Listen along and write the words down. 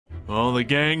Well, the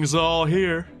gang's all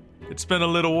here. It's been a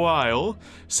little while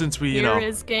since we, you know. Here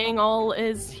is gang all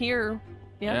is here.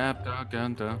 Yep.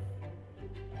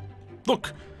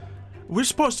 Look, we're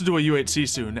supposed to do a UHC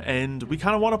soon, and we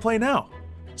kind of want to play now.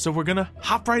 So we're gonna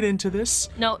hop right into this.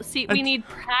 No, see, we need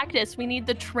practice. We need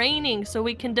the training so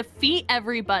we can defeat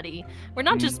everybody. We're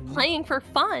not just playing for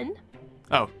fun.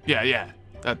 Oh, yeah.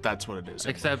 That's what it is.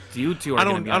 Except you two are I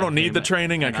don't need the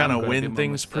training. I kind of win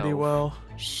things pretty well.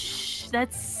 Shh,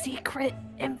 that's secret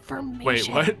information. Wait,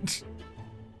 what?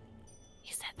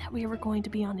 He said that we were going to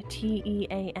be on a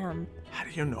TEAM. How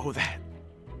do you know that?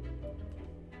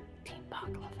 Team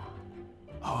Baklava.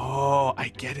 Oh, I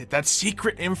get it. That's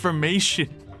secret information.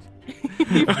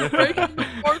 You're breaking the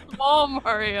fourth wall,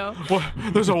 Mario. What?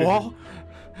 There's a wall?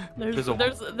 There's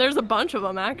a bunch of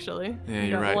them actually. Yeah, we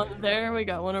you're got right. one there, we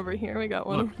got one over here, we got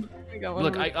one. Look, over there, we got one.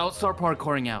 Look, over I'll start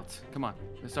parkouring out. Come on,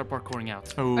 let's start parkouring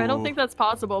out. Oh. I don't think that's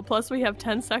possible. Plus, we have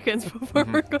 10 seconds before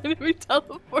we're going to be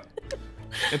teleported.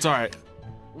 It's all right.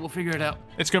 We'll figure it out.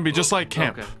 It's gonna be just like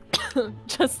camp. Okay.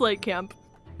 Just like camp.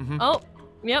 Oh,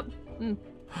 yep.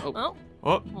 Oh.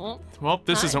 Well,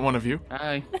 this isn't one of you.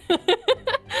 Hi.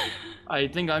 I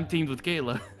think I'm teamed with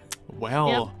Kayla.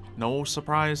 Well, no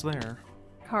surprise there.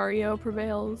 Cario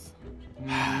prevails.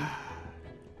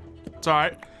 It's all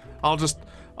right. I'll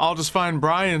just find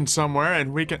Brian somewhere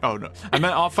and we can. Oh no, I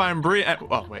meant I'll find Bree.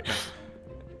 Oh wait. No.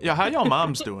 Yeah, how y'all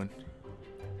moms doing?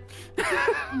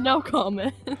 No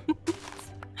comment.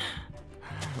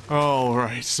 All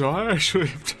right. So I actually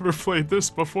have never played this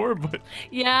before, but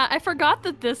Yeah, I forgot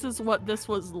that this is what this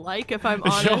was like. If I'm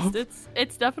honest,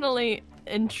 it's definitely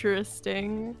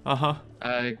interesting.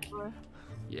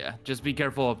 Yeah, just be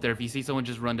careful up there. If you see someone,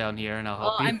 just run down here and I'll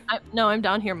help you. I'm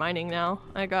down here mining now.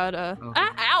 I got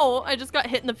ow! I just got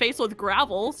hit in the face with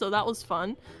gravel, so that was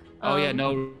fun. Oh yeah,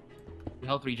 no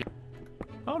health regen.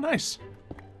 oh nice.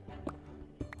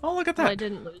 Oh look at that. Well, I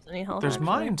didn't lose any health. There's actually.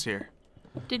 mines here.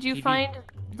 Did you find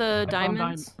the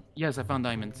diamonds? Yes, I found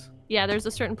diamonds. Yeah, there's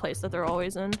a certain place that they're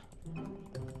always in.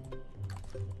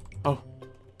 Oh.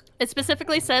 It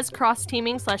specifically says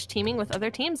cross-teaming/teaming with other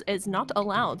teams is not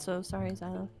allowed, so sorry,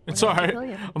 Xylo. It's all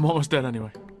right. I'm almost dead anyway.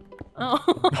 Oh.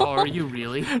 Oh, are you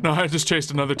really? No, I just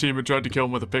chased another team and tried to kill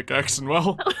him with a pickaxe, and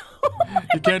well,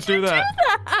 you can't do that.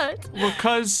 Well,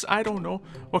 cause I don't know.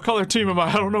 What color team am I?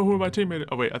 I don't know who my teammate is.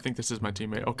 Oh wait, I think this is my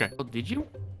teammate. Okay. Oh, did you?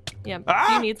 Yeah. Ah!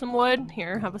 Do you need some wood?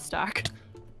 Here, have a stack.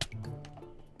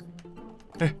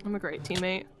 I'm a great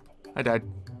teammate. I died.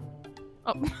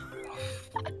 Oh.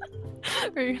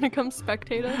 Are you gonna come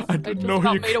spectate us? I didn't know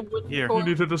you could. Here. You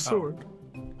needed a sword.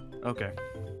 Okay.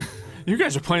 You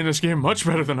guys are playing this game much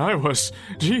better than I was.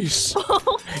 Jeez.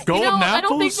 Golden apples? I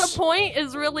don't think the point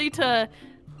is really to...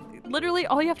 Literally,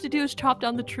 all you have to do is chop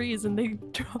down the trees and they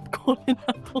drop golden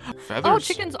apples. Feathers. Oh,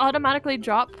 chickens automatically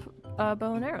drop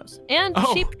bow and arrows. And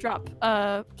sheep drop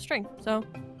string. So,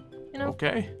 you know,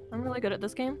 Okay. I'm really good at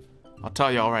this game. I'll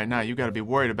tell y'all right now, you gotta be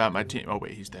worried about my team. Oh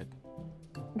wait, he's dead.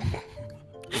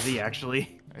 Is he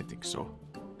actually? I think so.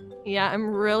 Yeah,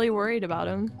 I'm really worried about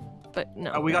him. But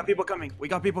no. Oh, we got people coming. We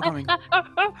got people coming.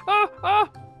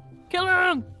 Kill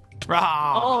him!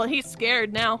 Rah! Oh, he's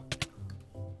scared now.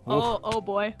 Oh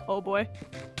boy. Oh boy.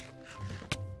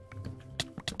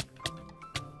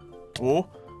 Oh.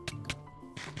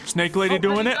 Snake lady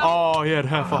doing it? Oh, he had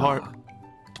half a heart.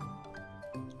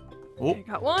 Oh. I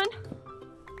got one.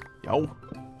 Yo.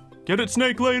 Get it,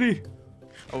 snake lady.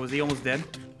 Oh, was he almost dead?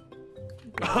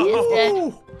 He's dead.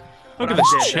 Look at I'm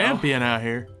this dead, champion out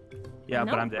here. Yeah,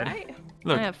 No, but I'm dead. right?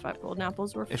 Look. I have 5 golden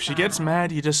apples. We're If she gets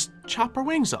mad, you just chop her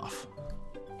wings off.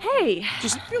 Hey! I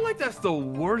feel like that's the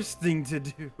worst thing to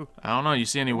do. I don't know. You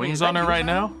see any Wait, wings is that on her you, right Xylo?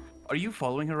 now? Are you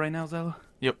following her right now, Xylo?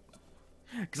 Yep.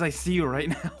 Because I see you right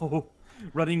now,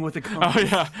 running with a compass. Oh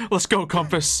yeah. Let's go,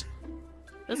 compass.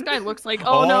 This guy looks like,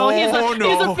 oh no, he's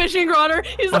a fishing rodder.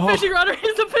 He's a fishing rodder.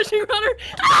 He's a fishing rodder.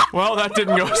 Well, that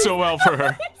didn't go so well for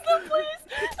her. No, please.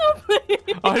 No,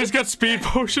 please. Oh, he's got speed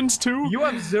potions too? You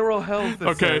have 0 health.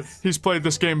 Okay, he's played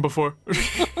this game before.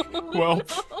 Well,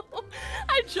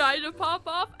 I tried to pop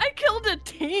off. I killed a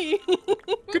team.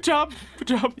 good job. Good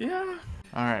job. Yeah.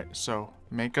 Alright, so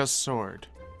make a sword.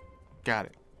 Got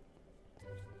it.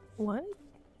 What?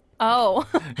 Oh.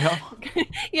 Yeah.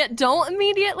 Yeah, don't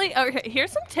immediately. Okay,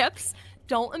 here's some tips.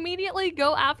 Don't immediately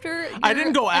go after. I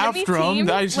didn't go enemy after him.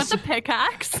 team I just- with the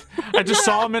pickaxe. I just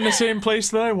saw him in the same place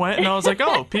that I went, and I was like,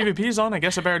 oh, PvP's on. I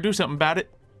guess I better do something about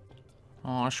it.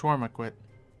 Oh, shawarma quit.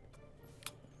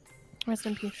 Rest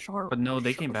in peace, Shawarma. But no,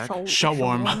 they came back.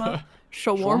 Shawarma.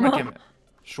 Shawarma.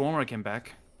 Shawarma came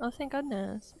back. Oh, thank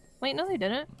goodness. Wait, no, they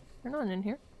didn't. They're not in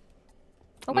here.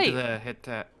 Oh Look wait. at the hit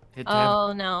tab.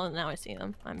 Oh, now I see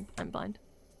them. I'm blind.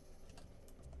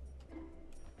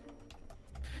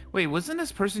 Wait, wasn't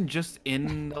this person just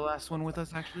in the last one with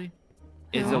us, actually?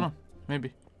 I don't know.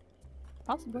 Maybe.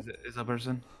 Possible. Is a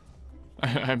person?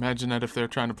 I imagine that if they're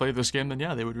trying to play this game, then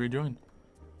yeah, they would rejoin.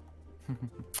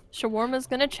 Shawarma's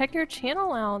gonna check your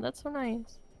channel out. That's so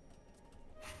nice.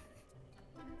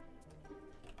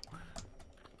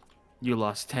 You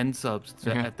lost 10 subs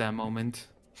Yeah. at that moment.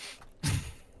 Is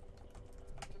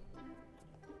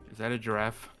that a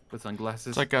giraffe with sunglasses?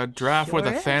 It's like a giraffe with a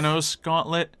Sure is. Thanos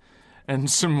gauntlet and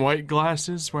some white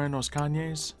glasses wearing those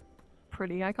Kanye's.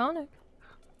 Pretty iconic.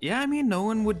 Yeah, I mean, no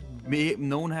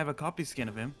one have a copy skin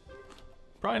of him.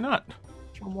 Probably not.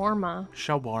 Shawarma.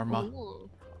 Shawarma. Ooh.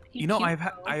 You know, Cute,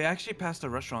 though. I actually passed a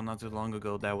restaurant not too long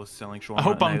ago that was selling shawarma. I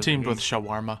hope and I'm was teamed with thinking,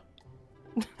 shawarma.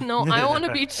 No, I want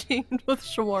to be teamed with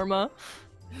shawarma.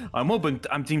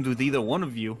 I'm teamed with either one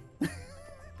of you.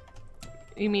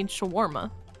 You mean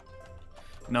shawarma?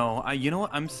 No, you know what?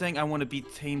 I'm saying I want to be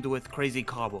teamed with Crazy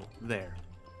Cobble. There.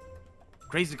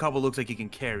 Crazy Cobble looks like he can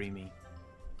carry me.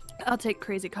 I'll take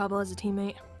Crazy Cobble as a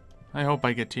teammate. I hope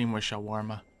I get teamed with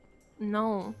shawarma.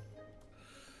 No.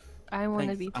 I want to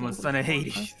Thanks, be teamed I'm a with son of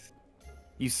shawarma. Hades.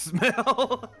 You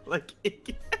smell like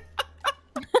it.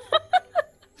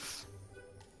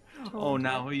 Oh,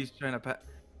 now he's trying to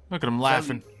Look at him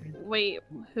laughing. Wait,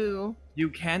 who? You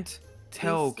can't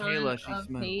tell The Kayla son she of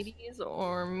smells. Hades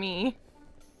or me?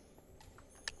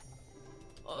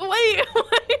 Wait,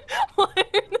 why are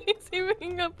they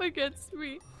teaming up against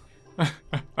me?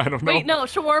 I don't know. Wait, no,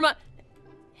 shawarma.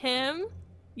 Him?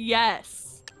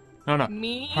 Yes. No, no.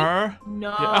 Me? Her? No.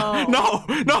 Yeah. No,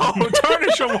 no, turn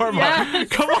to shawarma. Yes.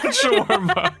 Come on,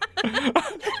 shawarma.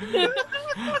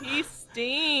 You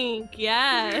stink.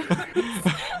 Yes.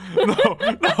 No,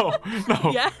 no,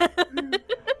 no. Yes.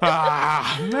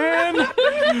 Ah, man.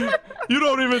 You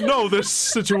don't even know this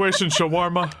situation,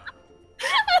 shawarma.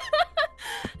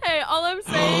 Hey, all I'm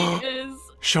saying is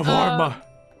Shawarma.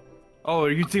 Oh,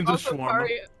 are you teamed with also shawarma?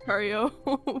 Cario.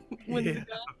 wins Yeah. the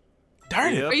gun.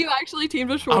 Darn it. Are you actually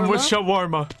teamed with shawarma? I'm with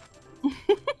shawarma.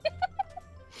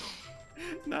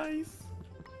 Nice.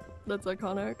 That's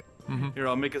iconic. Here,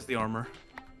 I'll make us the armor.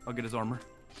 I'll get his armor.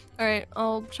 Alright,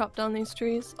 I'll chop down these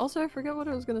trees. Also, I forget what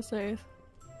I was gonna say.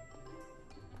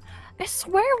 I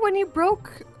swear when you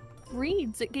broke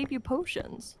reeds, it gave you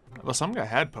potions. Well, some guy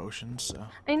had potions, so.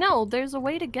 I know, there's a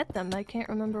way to get them, but I can't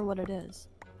remember what it is.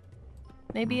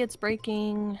 Maybe it's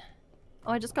breaking...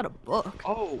 Oh, I just got a book.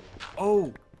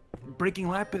 Oh, breaking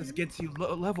lapis gets you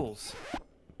levels.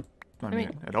 I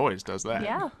mean, it always does that.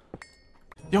 Yeah.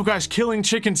 Yo, guys, killing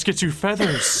chickens gets you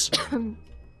feathers.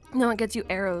 No, it gets you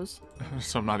arrows.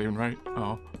 So I'm not even right.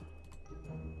 Oh.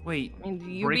 Wait, I mean,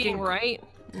 you breaking- being right?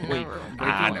 wait. Never. I've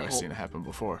Breaking never seen it happen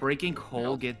before. Breaking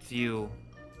coal gets you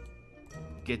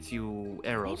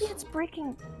arrows. Maybe it's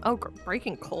breaking... Oh,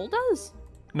 breaking coal does?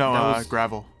 No, That was-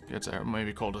 gravel. Gets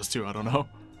maybe cold as too. I don't know.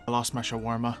 I lost my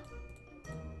shawarma.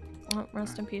 Oh,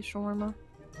 rest in peace, shawarma.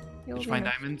 You'll Did you be find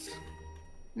missed. diamonds?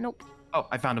 Nope. Oh,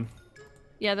 I found him.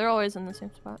 Yeah, they're always in the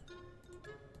same spot.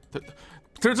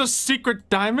 There's a secret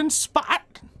diamond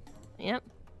spot. Yep.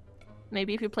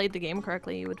 Maybe if you played the game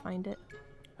correctly, you would find it.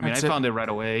 I mean, That's I it. found it right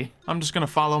away. I'm just gonna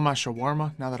follow my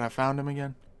shawarma now that I found him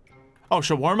again. Oh,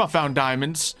 shawarma found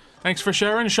diamonds. Thanks for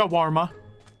sharing, shawarma.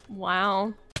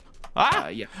 Wow. Ah!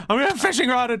 Yeah. I'm getting fishing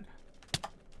rodded.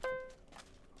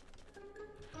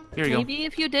 Here you Maybe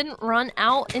if you didn't run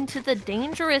out into the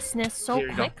dangerousness so Here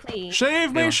you go. quickly.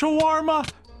 Save me, Yeah.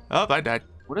 shawarma. Oh, I died. go.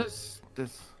 What is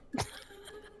this?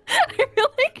 I feel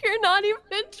like you're not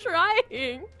even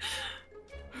trying.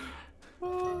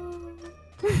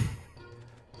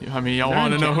 I mean, y'all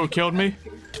want to know who killed me?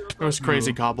 It was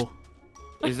Crazy Cobble.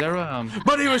 Is there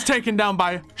But he was taken down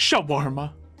by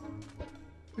shawarma.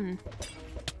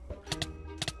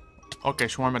 Okay,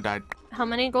 shawarma died. How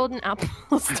many golden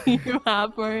apples do you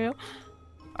have, Mario?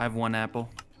 I have one apple.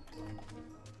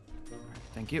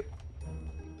 Thank you.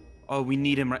 Oh, we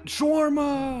need him right.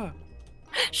 Shawarma!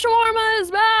 Shawarma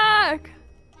is back!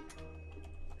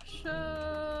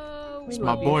 It's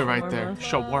my boy right there,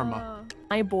 shawarma.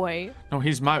 My boy. No,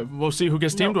 he's my. We'll see who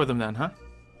gets teamed with him then, huh?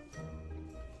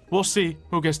 We'll see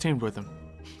who gets teamed with him.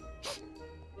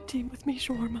 Team with me,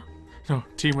 shawarma. No,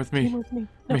 team with me. Team with me.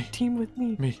 No, Me. team with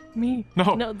me. Me. Me.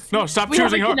 No, No, no, see, stop we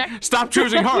have a choosing her. connect- Stop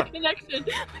choosing We have her. a connection.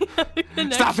 We have a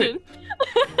connection. Stop it.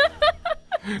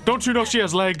 Don't you know she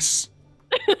has legs?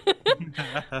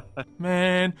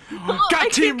 Man, I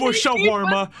got teamed with can't keep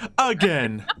shawarma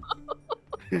again.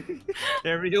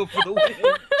 Aerial for the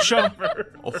win.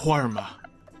 Shawarma.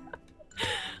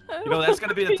 You know, that's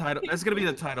gonna be the title. That's gonna be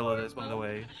the title of this, by the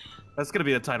way. That's gonna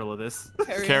be the title of this.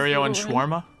 Cario and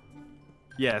shawarma.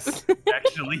 Yes,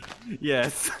 actually,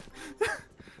 yes.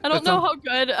 I don't know how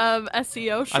good of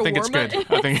SEO shawarma I think it's good. is.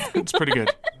 I think it's pretty good.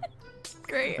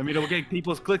 Great. I mean, it'll get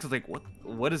people's clicks. It's like,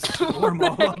 what is shawarma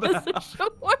all What is about? a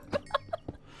shawarma?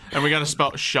 And we gotta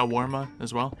spell shawarma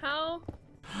as well. How?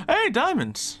 Hey,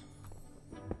 diamonds.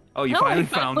 Oh, you No, finally I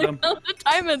found finally them. found the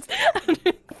diamonds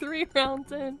 3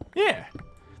 rounds in. Yeah.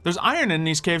 There's iron in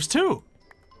these caves too.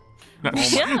 No,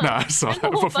 Yeah. no, I saw There's that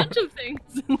a whole before. bunch of things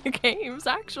in the caves,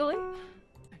 actually.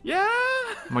 Yeah.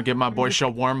 I'm gonna give my boy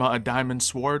Shawarma a diamond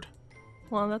sword.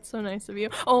 Well, that's so nice of you.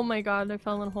 Oh my god, I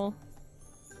fell in a hole.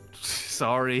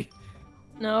 Sorry.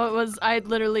 No, it was, I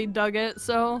literally dug it,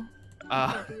 so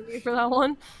Uh, for that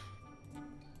one.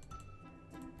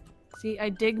 See, I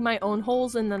dig my own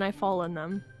holes and then I fall in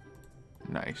them.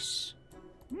 Nice.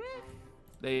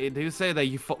 they do say that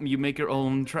you make your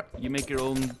own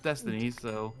destiny.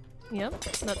 So Yep,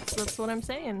 that's what I'm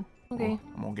saying. Okay.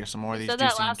 I'm gonna get some more of You these said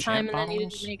that DC last time enchant and then you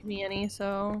bottles. didn't make me any,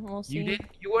 so we'll see. you did.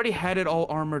 You already had it all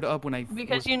armored up when I.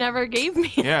 Because you never gave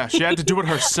me. Yeah, she had to do it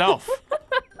herself.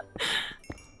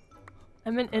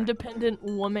 I'm an independent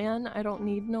woman. I don't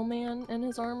need no man in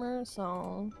his armor,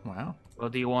 so Wow. Well,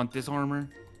 do you want this armor?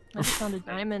 I just found a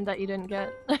diamond that you didn't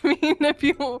get. I mean, if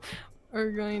you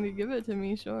are going to give it to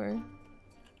me, sure.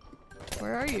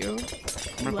 Where are you?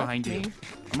 I'm right behind you. I'm right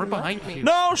You left behind me. you.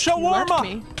 No, You left shawarma!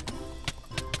 me.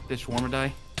 Did shawarma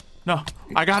die? No,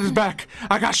 I got his back.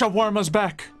 I got shawarma's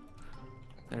back.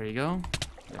 There you go.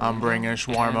 I'm bringing there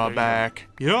shawarma you back.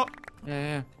 Yup.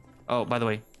 Yeah. Oh, by the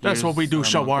way. That's what we do,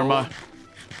 here's, shawarma. gold.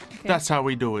 Okay. That's how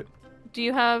we do it. Do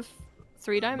you have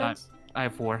 3 diamonds? I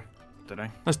have 4. Did I?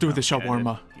 Let's do the Yeah, I did.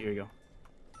 shawarma. Here you go.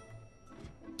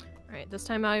 Alright, this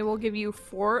time I will give you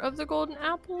 4 of the golden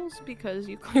apples because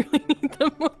you clearly need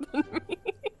them more than me.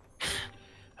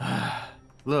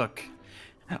 Look,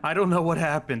 I don't know what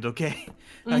happened, okay?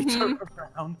 I turned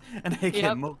around and I get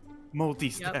Yep.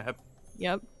 multi-step.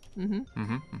 Yep. Mm-hmm.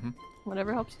 Mm-hmm, mm-hmm.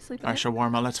 Whatever helps you sleep at Alright,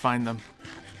 shawarma, let's find them.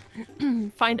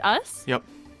 night. Find us? Yep.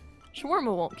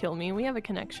 Shawarma won't kill me. We have a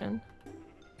connection.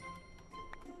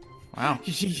 Wow.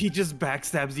 He just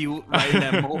backstabs you right in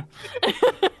that mole.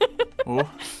 Oh.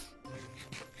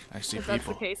 I see If that's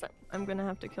the people. case, I'm gonna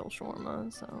have to kill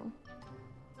Shawarma, so... Do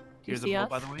you Here's a see boat, us?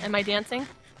 by the way. Am I dancing?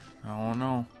 I don't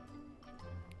know.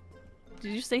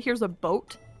 Did you say here's a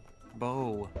boat?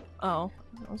 Bow. Oh,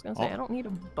 I was gonna say, Oh. I don't need a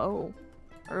bow.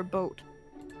 Or a boat.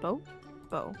 Boat?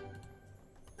 Bow.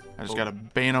 I just got a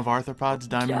Bane of Arthropods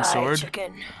diamond Die, sword.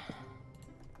 chicken.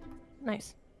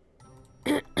 Nice.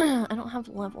 I don't have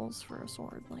levels for a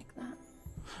sword like that.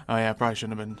 Oh yeah, I probably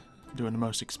shouldn't have been doing the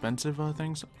most expensive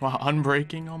things while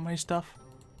unbreaking all my stuff.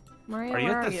 Mario, Are you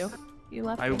where at are this- you? You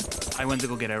left me. I went to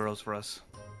go get arrows for us.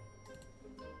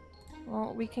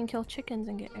 Well, we can kill chickens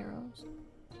and get arrows.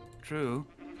 True.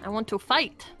 I want to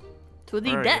fight to the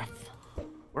Where are you? death.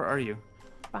 Where are you?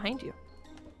 Behind you.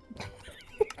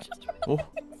 Oh,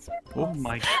 Oh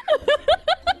my.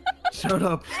 Shut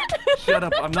up. Shut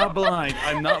up. I'm not blind.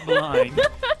 I'm not blind.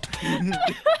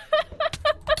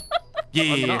 yeah,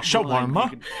 I'm not blind.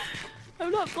 shawarma.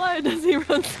 I'm not blind as he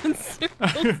runs in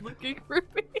circles looking for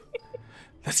me.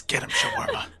 Let's get him,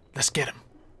 shawarma. Let's get him.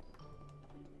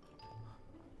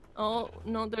 Oh,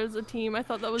 no, there's a team. I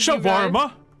thought that was you guys.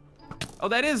 Shawarma. Oh,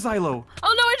 that is Xylo.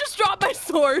 Oh no, I just dropped my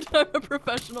sword. I'm a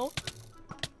professional.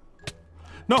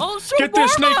 No, Oh, get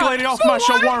this shawarma! snake lady off my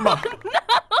shawarma.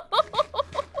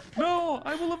 No,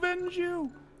 I will avenge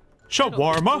you.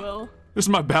 Shawarma. Will. This is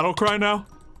my battle cry now.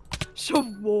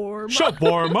 Shawarma.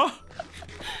 Shawarma.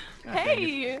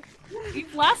 Hey,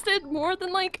 you've lasted more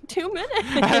than like 2 minutes.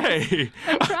 Hey,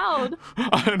 I'm proud.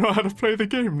 I know how to play the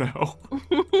game now.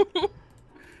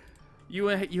 You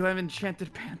have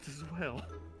enchanted pants as well.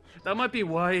 That might be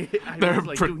why I They're was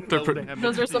like pre- doing they're low pre- damage.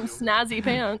 Those are some snazzy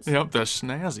pants. Yep, the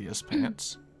snazziest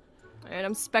pants. Alright,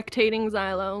 I'm spectating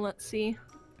Xylo. Let's see.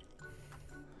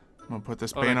 I'm gonna put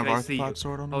this Hold Bane on, of can I see you? Arthropod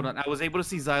sword on. Hold on, I was able to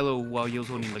see Xylo while he was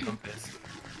holding the compass.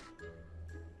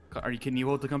 Can you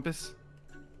hold the compass?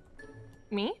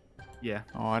 Me? Yeah.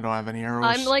 Oh, I don't have any arrows.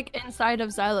 I'm like inside of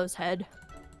Xylo's head.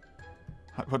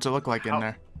 What's it look like in How-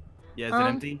 there? Yeah, is it Um,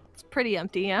 empty? It's pretty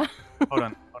empty, yeah. Hold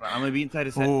on. I'm gonna be inside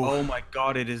his head. Ooh. Oh my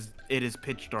god, it is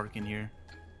pitch dark in here.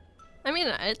 I mean,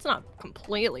 it's not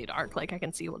completely dark. Like, I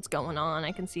can see what's going on.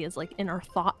 I can see his, like, inner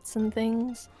thoughts and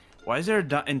things. Why is there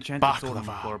a enchanted sword on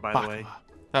the Baklava. floor, by baklava. the way?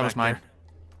 That was Back mine.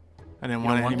 there. I didn't You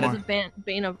want it don't want anymore. There's a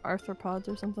Bane of Arthropods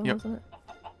or something, Yep. wasn't it?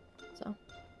 So.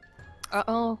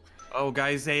 Uh-oh. Oh,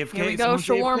 guys, AFK. Here we go,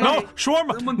 someone's shawarma. No, AFK.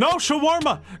 shawarma! Someone- No,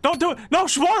 shawarma! Don't do it! No,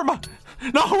 shawarma!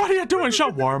 No, what are you doing,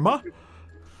 shawarma?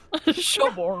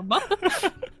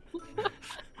 Shawarma.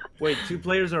 Wait, 2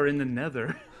 players are in the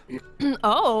nether.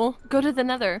 Oh, go to the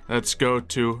nether. Let's go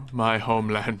to my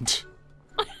homeland.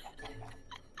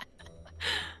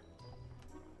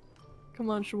 Come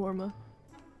on, shawarma.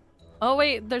 Oh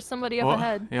wait, there's somebody up Oh,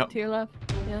 ahead. yep. To your left.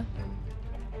 Yeah.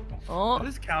 Oh. What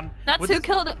does count? That's what who does-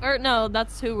 killed. Or no,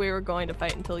 that's who we were going to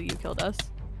fight until you killed us.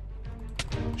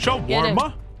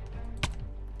 Shawarma.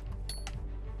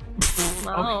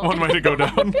 Oh. One way to go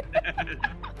down.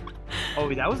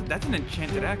 Oh, that's an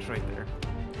enchanted axe right there.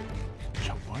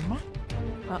 Shawarma.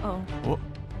 Uh-oh. Oh,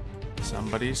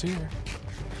 somebody's here.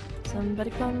 Somebody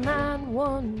call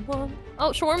 911. Oh,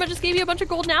 shawarma just gave you a bunch of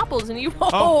golden apples and you.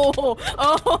 Oh,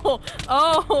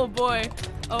 oh boy.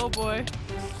 Oh boy.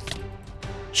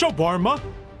 Shawarma.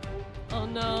 Oh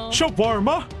no.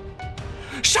 Shawarma.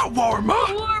 Shawarma.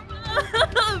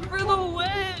 Shawarma for the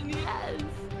win. Yes.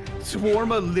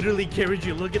 Shawarma literally carried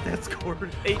you. Look at that score.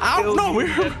 I don't know.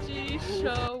 Gee,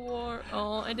 shawarma.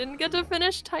 Oh, I didn't get to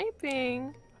finish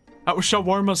typing. That was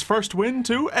Shawarma's first win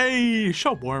too. Hey,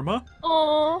 Shawarma.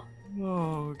 Oh,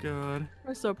 Oh god.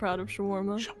 we're so proud of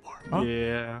shawarma. Shawarma.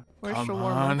 Yeah. Where's Come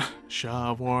shawarma? on,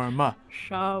 shawarma.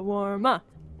 Shawarma.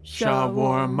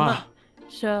 Shawarma.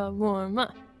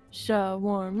 Shawarma.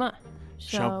 Shawarma.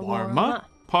 Shawarma.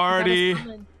 Party.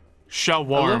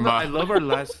 Shawarma. I love our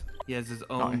last. He has his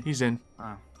Oh, own. he's in.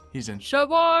 Ah. He's in.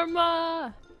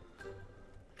 Shawarma.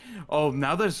 Oh,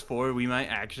 now there's 4. We might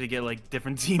actually get like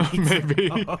different teammates. Maybe.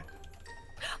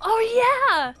 Oh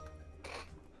yeah.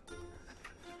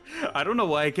 I don't know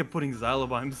why I kept putting Xylo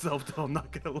by himself though, I'm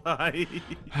not gonna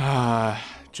lie.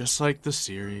 Just like the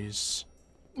series.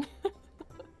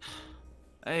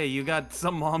 Hey, you got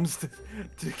some moms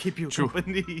to keep you True.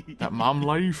 company. That mom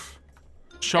life.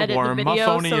 Edit the Shawarma video,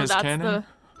 phony so is that's canon.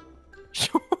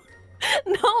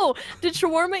 No, did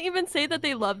shawarma even say that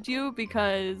they loved you?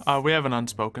 Because We have an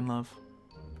unspoken love.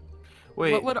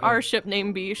 Wait. what would our ship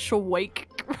name be? Shawake.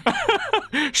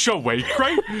 Shawake,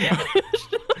 right?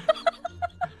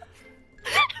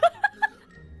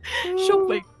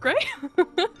 Shawake, right?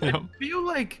 Yep.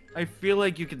 I feel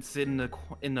like you can sit in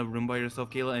the room by yourself,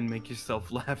 Kayla, and make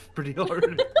yourself laugh pretty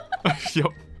hard. Yep.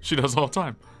 She does all the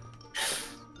time.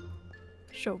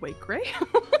 Shawake, right?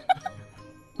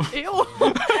 Ew.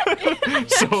 I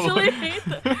So, actually hate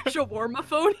the shawarma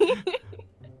phony.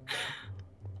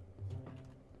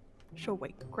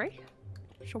 Shawake, right?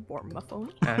 Shawarma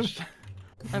phony. Ash.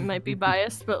 I might be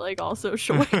biased, but like also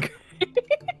shawake.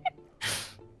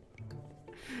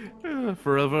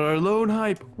 Forever alone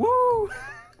hype. Woo!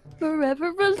 Forever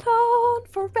alone,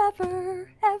 forever,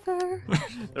 ever.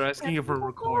 They're asking you for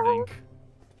recording.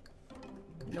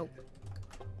 Nope.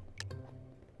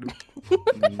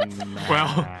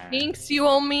 well, Thanks, you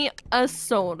owe me a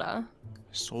soda.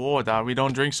 soda. We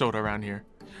don't drink soda around here.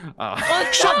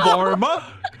 Shawarma!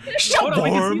 Shawarma. Hold on, we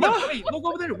can see them. Shawarma. Wait, look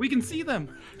over there. We can see them.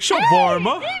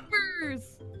 Shawarma.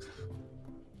 Neighbors!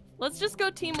 Let's just go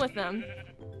team with them.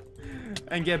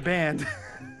 And get banned.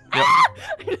 I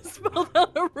just fell down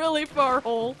a really far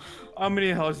hole. How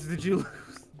many houses did you lose?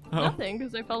 Oh. Nothing,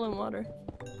 because I fell in water.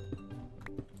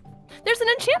 There's an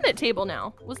enchantment table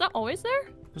now. Was that always there?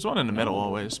 There's one in the middle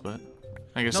always, but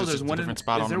I guess No, it's there's just a one different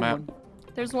spot on the map.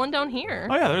 There's one down here.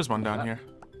 Oh yeah, there's one down here.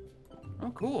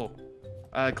 Oh, cool.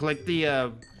 Collect the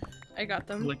I got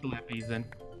them. lappies then.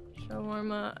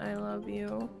 Shawarma, I love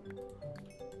you.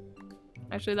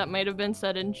 Actually, that might have been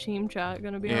said in team chat,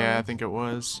 gonna be Yeah, I honest. think it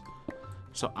was.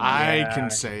 So I Yeah. can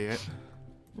say it.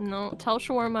 No, tell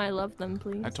Shawarma I love them,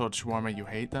 please. I told Shawarma you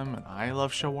hate them, and I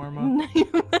love Shawarma. No, you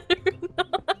better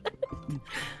not.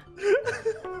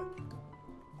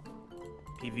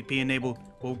 PvP enabled.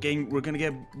 We're gonna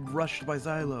get rushed by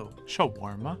Xylo.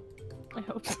 Shawarma. I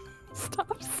hope so.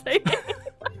 Stop saying it.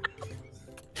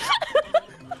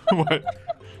 What?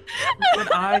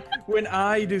 When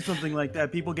I do something like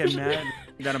that, people get mad.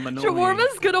 You got a minority.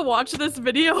 Shawarma's gonna watch this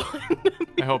video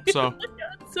and I hope so.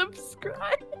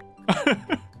 subscribe. They're gonna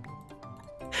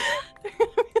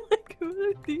be like, who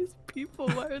are these people?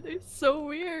 Why are they so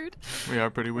weird? We are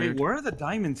pretty Wait, weird. where are the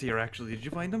diamonds here? Actually, did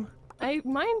you find them? I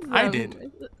mined them. I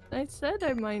did. I said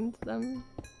I mined them.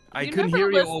 I You couldn't never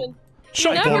hear you. listen.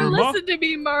 You never Shawarma. listen to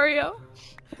me, Mario.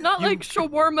 Not like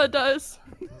Shawarma does.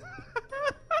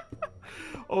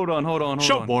 Hold on.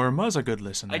 Shawarma's a good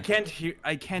listener. I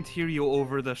can't hear you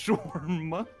over the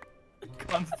shawarma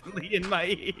constantly in my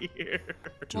ear.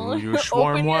 Do Well, you open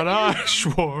swarm your what I ears.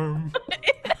 swarm?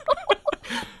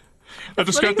 I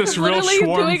just Like, got this real literally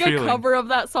swarm doing feeling. a cover of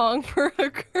that song for a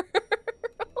girl.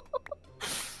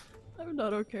 I'm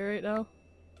not okay right now.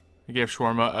 I gave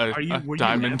Shawarma Were a you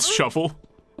diamond ever? shovel.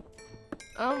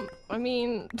 I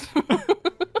mean,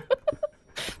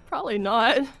 probably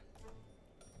not.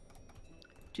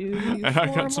 Do you And I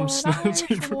got some swarm what I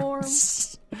snazzy swarm?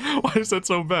 verse. Why is that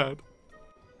so bad?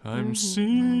 I'm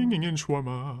singing in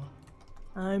Shawarma.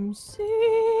 I'm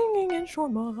singing in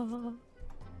shawarma.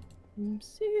 I'm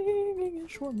singing in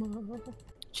shawarma.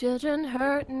 Children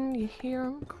hurting, you hear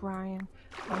them crying.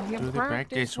 You Do they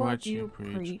practice what you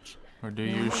preach? Or do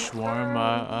you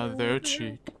shawarma other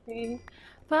cheek?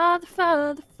 Father,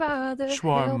 Father, Father,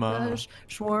 Shawarma. help us.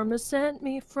 Shawarma sent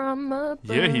me from above.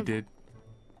 Yeah, he did.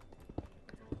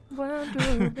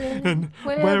 Wondering,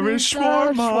 Where is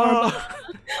shawarma?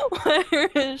 Where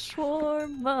is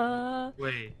shawarma?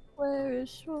 Wait. Where is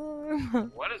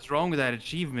shawarma? What is wrong with that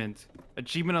achievement?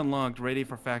 Achievement unlocked, ready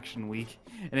for faction week.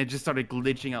 And it just started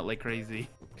glitching out like crazy.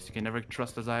 Because you can never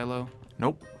trust a Xylo.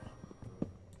 Nope.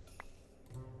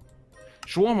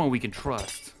 Shawarma we can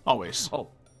trust. Always. Oh,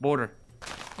 border.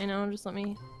 I know, just let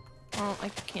me... Oh, I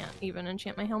can't even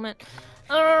enchant my helmet.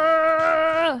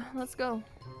 Let's go.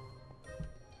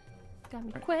 Got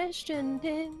me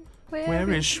questioning. Where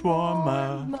is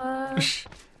shawarma?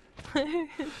 Where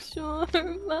is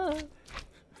shawarma?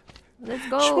 Let's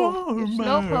go. Shawarma.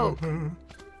 Slowpoke.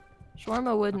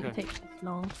 Shawarma wouldn't Okay. take this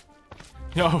long.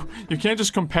 Yo, you can't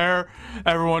just compare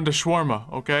everyone to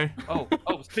shawarma, okay? Oh,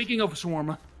 speaking of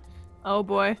shawarma. Oh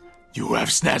boy. You have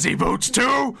snazzy boots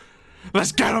too?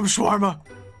 Let's get him, shawarma.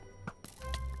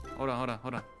 Hold on.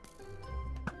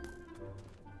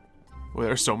 Well,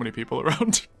 there's so many people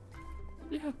around.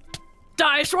 Yeah.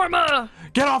 Die, shawarma!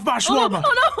 Get off my shawarma!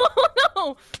 Oh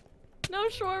no! No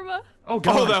shawarma. Oh,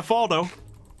 God. Oh, that fall though.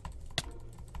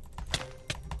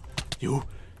 You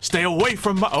stay away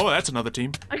from my. Oh, that's another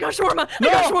team. I got shawarma! No!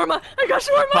 I got shawarma! I got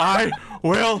shawarma! I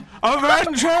will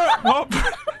avenge her. Oh.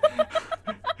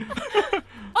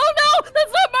 Oh no!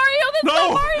 That's not Mario! That's No!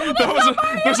 not Mario! That's That was not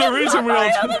Mario! there's a That's reason not we all.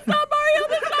 Mario! That's not Mario!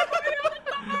 That's not Mario! That's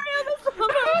not Mario! That's not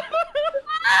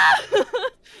Mario!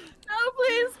 No,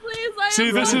 please! I See,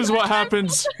 am this so is what sorry.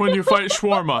 happens when you fight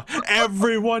shawarma.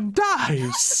 Everyone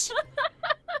dies.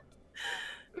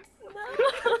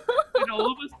 Did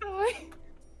all of us die?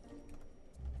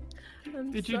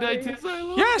 I'm Did you sorry. die too,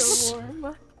 Xylo? Yes.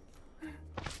 Shawarma.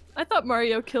 I thought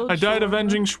Mario killed I died shawarma.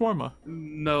 avenging shawarma.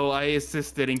 No, I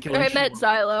assisted in killing I met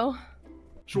Shawarma. Xylo.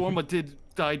 Shawarma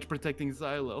died protecting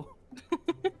Xylo.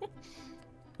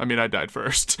 I mean, I died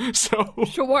first, so.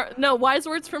 No, wise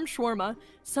words from shawarma.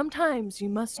 Sometimes you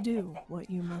must do what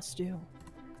you must do.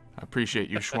 I appreciate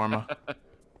you, shawarma.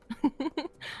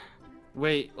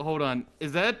 Wait, hold on.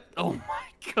 Is that? Oh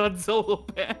my God,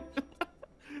 Xylophoney.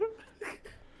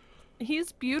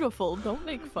 He's beautiful. Don't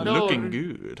make fun No. of Looking him.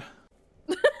 good.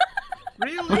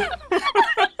 Really?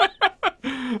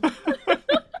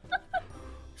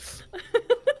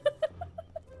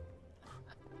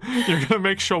 You're gonna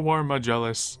make shawarma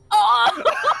jealous. Oh!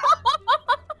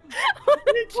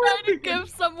 I'm trying to give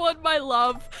someone my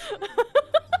love.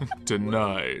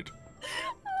 Denied.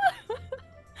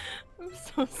 I'm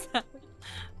so sad.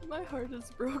 My heart is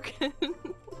broken.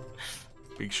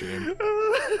 Big shame.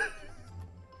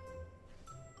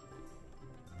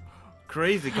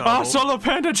 Crazy Oh, Cobble. Solo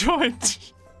Panda joined!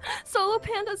 Solo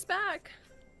Panda's back.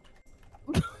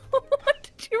 Why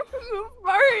did you remove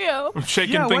Mario? I'm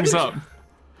shaking Yeah, why things did up.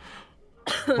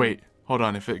 Wait, hold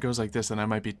on. If it goes like this, then I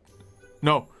might be.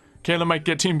 No, Kayla might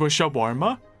get teamed with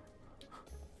shawarma.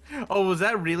 Oh, was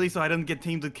that really so I don't get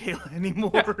teamed with Kayla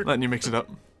anymore? Letting you mix it up.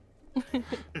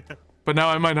 But now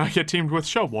I might not get teamed with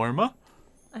shawarma.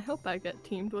 I hope I get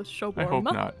teamed with shawarma. I hope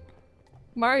not.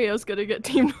 Mario's gonna get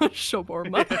teamed with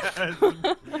shawarma.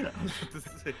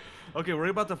 Okay, we're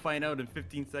about to find out in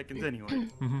 15 seconds anyway.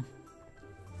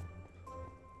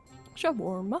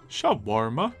 Shawarma.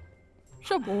 Shawarma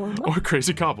Shawarma. or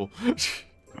Crazy Cobble.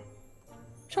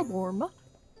 Shawarma.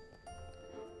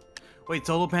 Wait,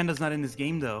 Solo Panda's not in this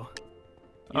game though.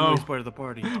 You Oh. know he's part of the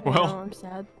party. Oh, Well, I'm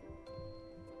sad.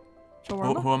 who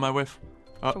Shawarma. am I with?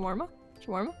 Shawarma.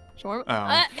 Shawarma. Shawarma.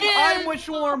 Oh. I'm with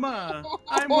shawarma.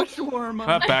 I'm with shawarma.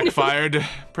 That backfired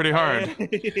pretty hard.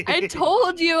 I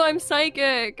told you I'm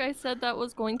psychic. I said that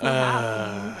was going to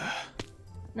happen.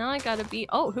 Now I gotta be.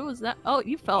 Oh, who was that? Oh,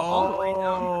 you fell all the way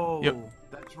down. Oh, Yep.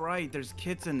 that's right. There's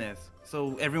kits in this,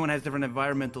 so everyone has different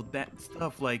environmental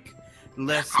stuff, like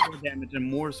less sword damage and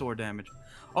more sword damage.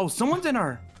 Oh, someone's in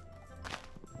our.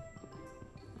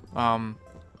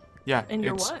 Yeah. And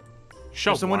you're it's what?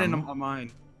 Shawarma. Someone in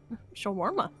mine.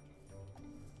 Shawarma.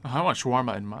 I want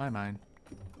shawarma in my mind.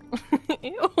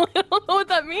 Ew, I don't know what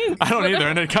that means. I don't either,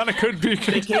 and it kind of could be.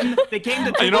 They came to take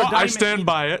You know, our I diamond stand key.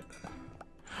 by it.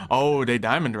 Oh, they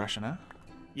diamond rushing, huh?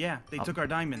 Yeah, they took our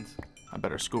diamonds. I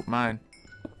better scoop mine.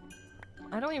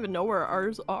 I don't even know where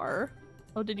ours are.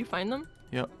 Oh, did you find them?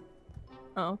 Yep.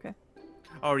 Oh, okay.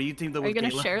 Oh, are you teamed up Are you with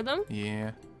gonna Kayla? share them?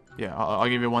 Yeah. Yeah, I'll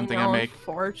give you one thing I No, make.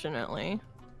 Unfortunately.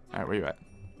 Alright, where you at?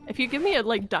 If you give me a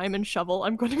diamond shovel,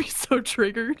 I'm going to be so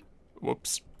triggered.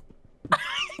 Whoops.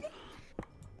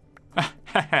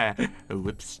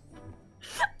 Whoops.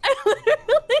 I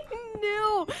literally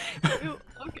knew.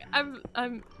 Okay,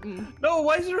 No,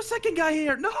 why is there a second guy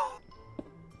here? No.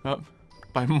 Oh,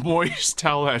 by moist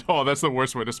towelette. Oh, that's the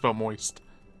worst way to spell moist.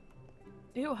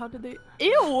 Ew, how did they?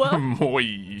 Ew.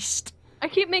 Moist. I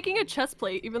keep making a chest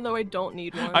plate even though I don't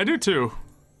need one. I do too.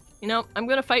 You know, I'm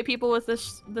gonna fight people with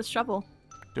this shovel.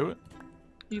 Do it.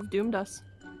 You've doomed us.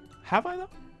 Have I though?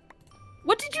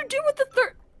 What did you do with the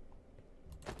third?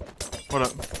 What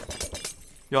up?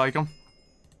 You like them?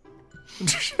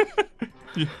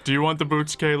 Do you want the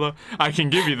boots, Kayla? I can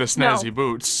give you the snazzy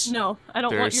boots. No, I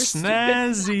don't They're want your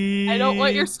snazzy. I don't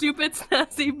want your stupid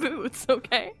snazzy boots,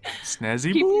 okay?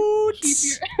 Snazzy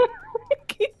boots.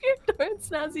 Keep your darn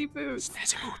snazzy boots.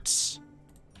 Snazzy boots.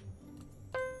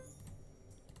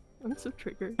 I'm so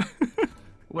triggered.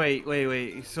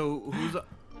 Wait. So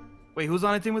who's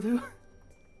on a team with who?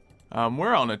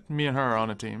 We're on it. Me and her are on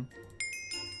a team.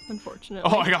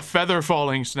 Unfortunately. Oh, I got feather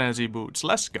falling snazzy boots.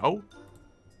 Let's go.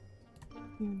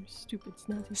 You stupid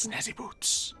snazzy boots. Snazzy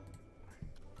boots.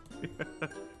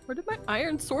 Where did my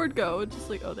iron sword go? It's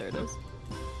just like, oh, there it is.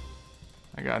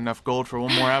 I got enough gold for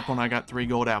one more apple, and I got 3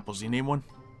 gold apples. You need one?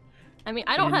 I mean,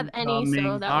 I don't have any,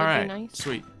 so that All would right. be nice.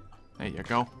 Sweet. There you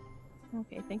go.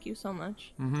 Okay, thank you so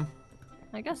much. Mm-hmm.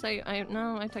 I guess I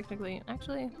technically,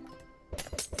 actually.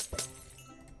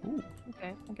 Ooh.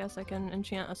 Okay, I guess I can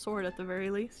enchant a sword at the very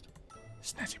least.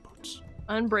 Snazzy boots.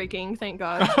 Unbreaking, thank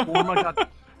God. Oh my god.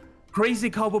 Crazy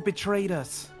Cowboy betrayed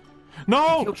us.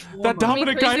 No! That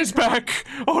Dominic guy Crazy is back!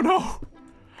 Oh no!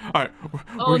 Alright.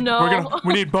 Oh no.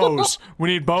 We need bows. We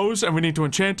need bows and we need to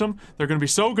enchant them. They're gonna be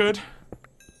so good.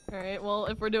 Alright, well,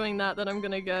 if we're doing that, then I'm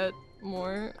gonna get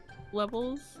more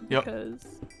levels. Yep. Because...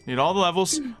 Need all the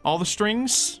levels, all the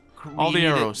strings, all the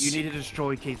arrows. You need to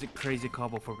destroy Crazy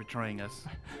Cowboy for betraying us.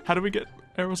 How do we get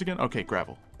arrows again? Okay,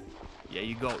 gravel. Yeah,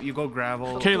 you go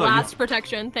gravel. Kayla, Blast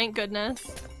protection, thank goodness.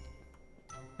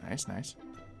 Nice, nice.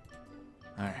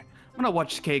 Alright. I'm gonna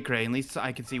watch K Cray, at least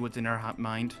I can see what's in her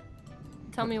mind.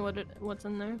 Tell me what's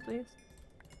in there, please.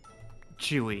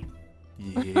 Chewy.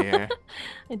 Yeah.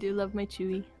 I do love my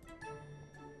Chewy.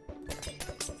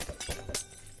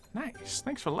 Nice.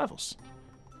 Thanks for the levels.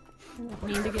 I don't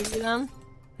mean to give you them.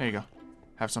 There you go.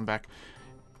 Have some back.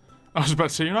 I was about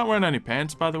to say, you're not wearing any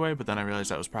pants, by the way, but then I realized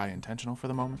that was probably intentional for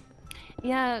the moment.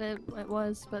 Yeah, it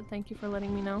was, but thank you for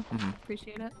letting me know.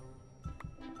 Appreciate it.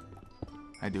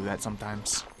 I do that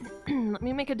sometimes. Let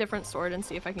me make a different sword and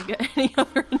see if I can get any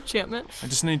other enchantment. I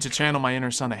just need to channel my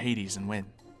inner son of Hades and win.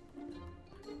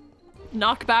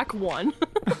 Knockback 1.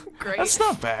 Great. That's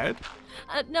not bad.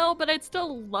 No, but I'd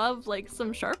still love, like,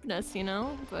 some sharpness, you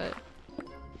know? But...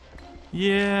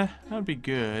 Yeah, that'd be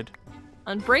good.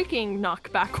 Unbreaking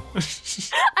knockback.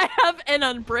 I have an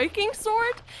unbreaking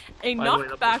sword, a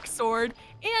knockback sword,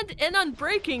 and an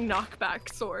unbreaking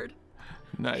knockback sword.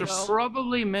 Nice. Should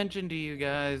probably mention to you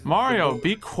guys. Mario,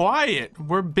 be quiet.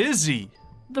 We're busy.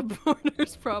 The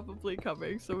border's probably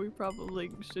coming, so we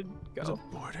probably should There's a go.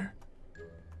 border.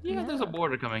 Yeah, there's a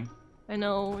border coming. I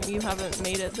know you haven't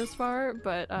made it this far,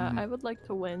 but I would like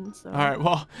to win, so... Alright,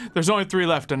 well, there's only 3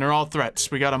 left, and they're all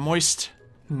threats. We got a moist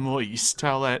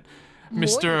towelette,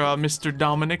 Mr.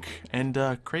 Dominic,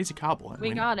 and Crazy Cowboy.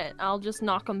 We got it. I'll just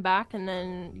knock them back, and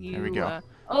then you... There we go.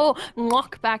 Oh,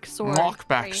 knockback sword.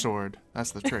 Knockback Great. sword.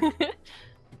 That's the trick.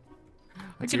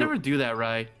 I can never do that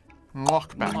right.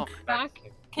 Knockback. Back.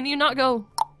 Can you not go?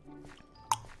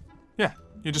 Yeah,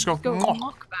 you just go. Go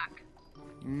knockback.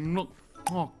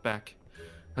 Knock back.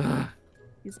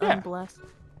 He's Yeah. unblessed.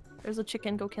 There's a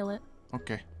chicken. Go kill it.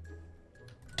 Okay.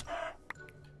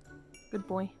 Good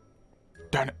boy.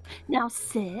 Darn it. Now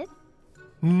sit.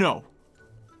 No.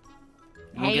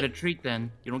 You don't get a treat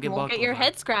then. You don't get You won't buckled. get your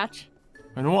head scratch.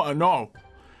 I don't want. No.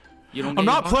 You don't get I'm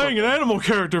your not playing an animal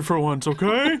character for once,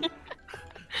 okay?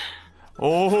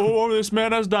 Oh, this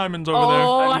man has diamonds over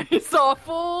Oh, I saw a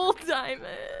full diamond.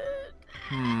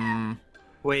 there.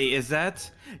 Wait, is that?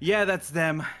 Yeah, that's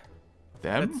them.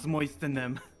 Them? That's moist in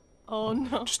them. Oh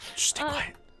no. Just stay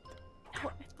quiet.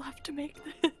 What I have to make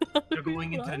this. They're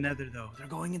going into the nether though. They're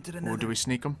going into the nether. Oh, do we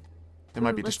sneak them? They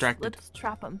might be distracted. Let's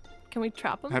trap them. Can we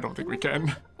trap them? I don't think we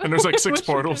can. And there's like 6 wish we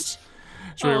portals.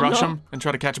 Should we rush them and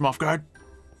try to catch them off guard?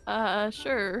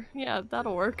 Sure. Yeah,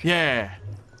 that'll work. Yeah.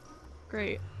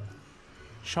 Great.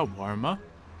 Shawarma.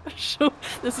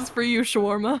 This is for you,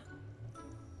 shawarma.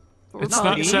 It's not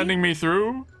not me. sending me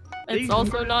through. It's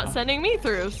also not sending me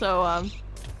through, so,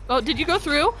 Oh, did you go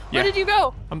through? Yeah. Where did you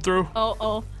go? I'm through.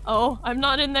 Oh, I'm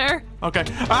not in there. Okay.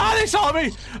 Ah, they saw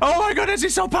me! Oh my goodness,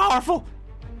 he's so powerful!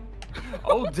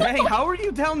 Oh dang! How are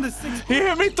you down to 6? He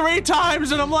hit me 3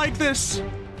 times and I'm like this.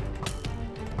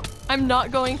 I'm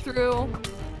not going through.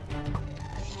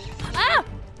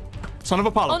 Son of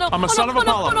Apollo. Oh no! I'm a son of no,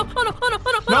 Apollo. Oh no! Oh no! Oh no!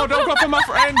 Oh no! No, don't go for my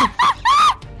friend.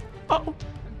 Uh-oh.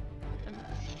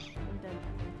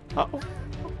 Uh-oh.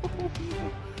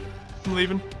 I'm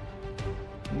leaving.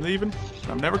 I'm leaving.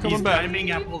 I'm never coming He's back. diming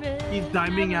apple. He's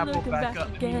diming apple back up.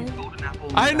 And he's golden apple.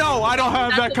 I know. I don't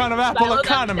have that kind of apple Xylo,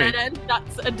 economy.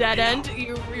 That's a dead end.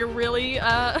 You're really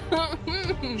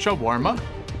Shawarma.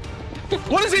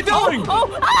 What is he doing?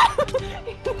 Oh! Ah!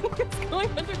 It's going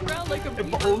underground like a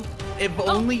beaver. If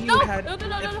only you no, had. no, no,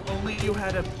 no, no. If only you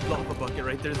had a lava bucket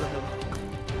right there's a hill.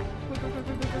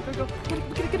 Go.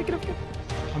 Get it.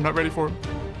 I'm not ready for him.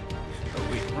 Oh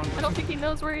wait, wrong. I don't think he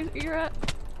knows where you're at.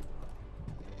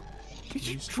 Did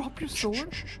you drop your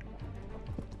sword?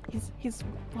 He's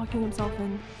locking himself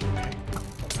in.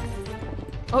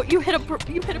 Oh, you hit a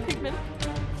pigman.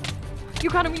 You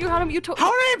got him. You told.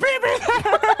 How many people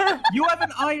there? You have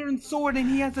an iron sword and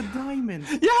he has a diamond.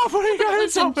 Yeah, but he got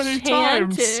it so many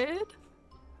times.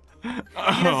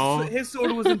 Oh. His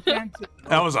sword was enchanted.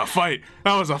 That was a fight.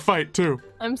 That was a fight too.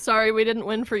 I'm sorry we didn't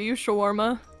win for you,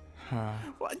 Shawarma.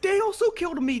 Well, they also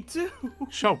killed me too.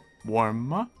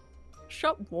 Shawarma.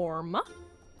 Shawarma.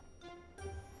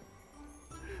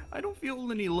 I don't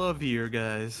feel any love here,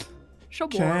 guys.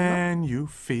 Shawarma. Can you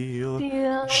feel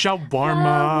Feel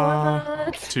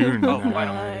shawarma tonight?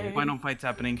 Oh, final fight's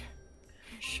happening.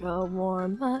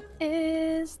 Shawarma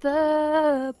is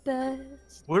the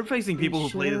best. We're facing people who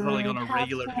play this like on a should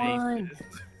regular have one.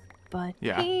 basis. But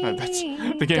Yeah, that's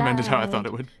the game ended how I thought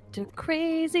it would. to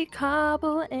Crazy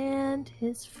Cobble and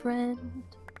his friend.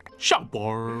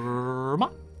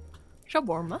 Shawarma.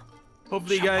 Shawarma.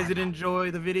 Hopefully you guys did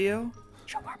enjoy the video.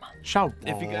 Shawarma. Shawarma.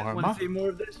 If you guys want to see more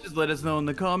of this, just let us know in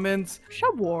the comments.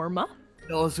 Shawarma.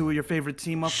 Tell us who your favorite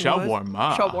team up was.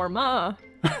 Shawarma. Shawarma.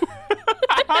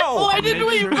 Ow! Why did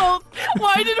we both?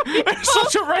 Why did we both? It's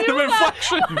such a random do that?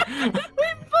 inflection.